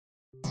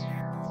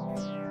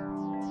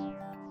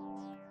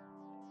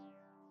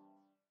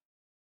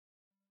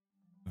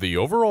The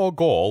overall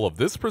goal of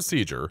this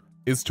procedure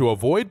is to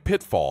avoid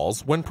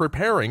pitfalls when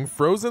preparing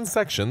frozen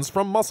sections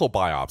from muscle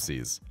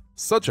biopsies,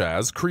 such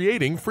as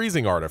creating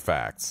freezing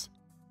artifacts.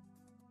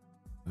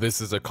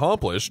 This is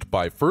accomplished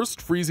by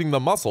first freezing the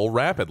muscle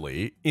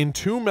rapidly in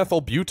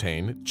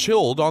 2-methylbutane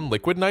chilled on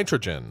liquid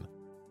nitrogen.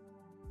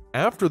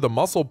 After the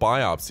muscle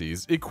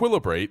biopsies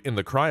equilibrate in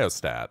the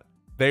cryostat,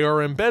 they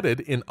are embedded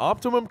in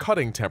optimum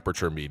cutting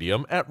temperature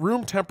medium at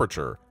room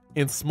temperature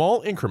in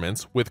small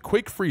increments with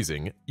quick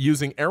freezing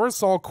using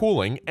aerosol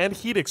cooling and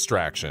heat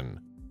extraction.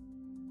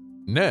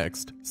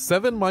 Next,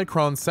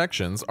 7-micron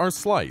sections are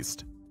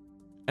sliced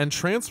and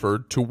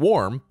transferred to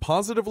warm,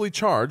 positively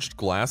charged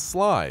glass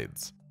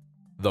slides.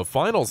 The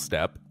final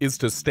step is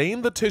to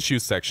stain the tissue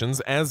sections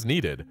as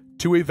needed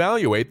to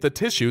evaluate the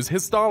tissue's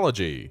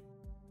histology.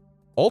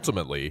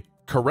 Ultimately,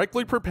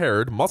 correctly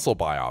prepared muscle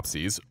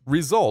biopsies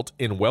result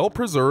in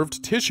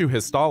well-preserved tissue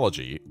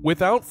histology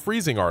without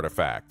freezing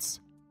artifacts.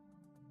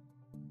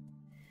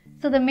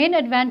 So the main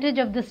advantage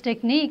of this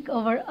technique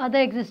over other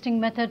existing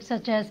methods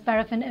such as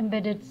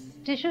paraffin-embedded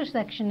tissue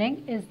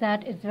sectioning is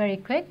that it's very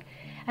quick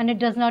and it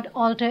does not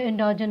alter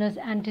endogenous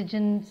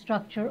antigen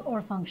structure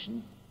or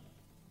function.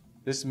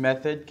 This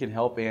method can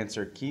help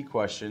answer key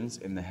questions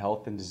in the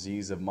health and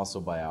disease of muscle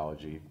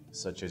biology,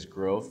 such as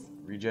growth,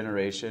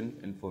 regeneration,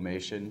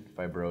 inflammation,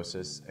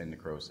 fibrosis, and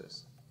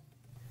necrosis.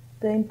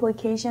 The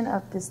implication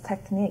of this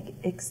technique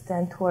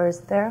extends towards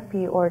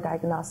therapy or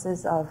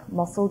diagnosis of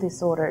muscle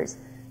disorders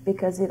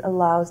because it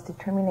allows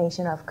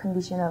determination of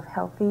condition of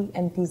healthy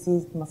and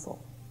diseased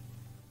muscle.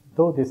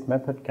 Though this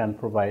method can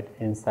provide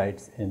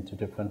insights into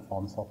different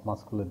forms of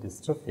muscular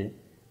dystrophy,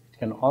 it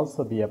can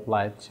also be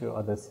applied to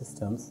other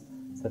systems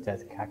such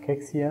as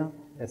cachexia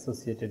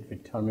associated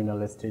with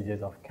terminal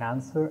stages of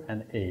cancer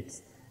and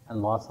AIDS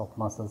and loss of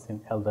muscles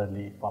in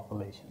elderly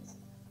populations.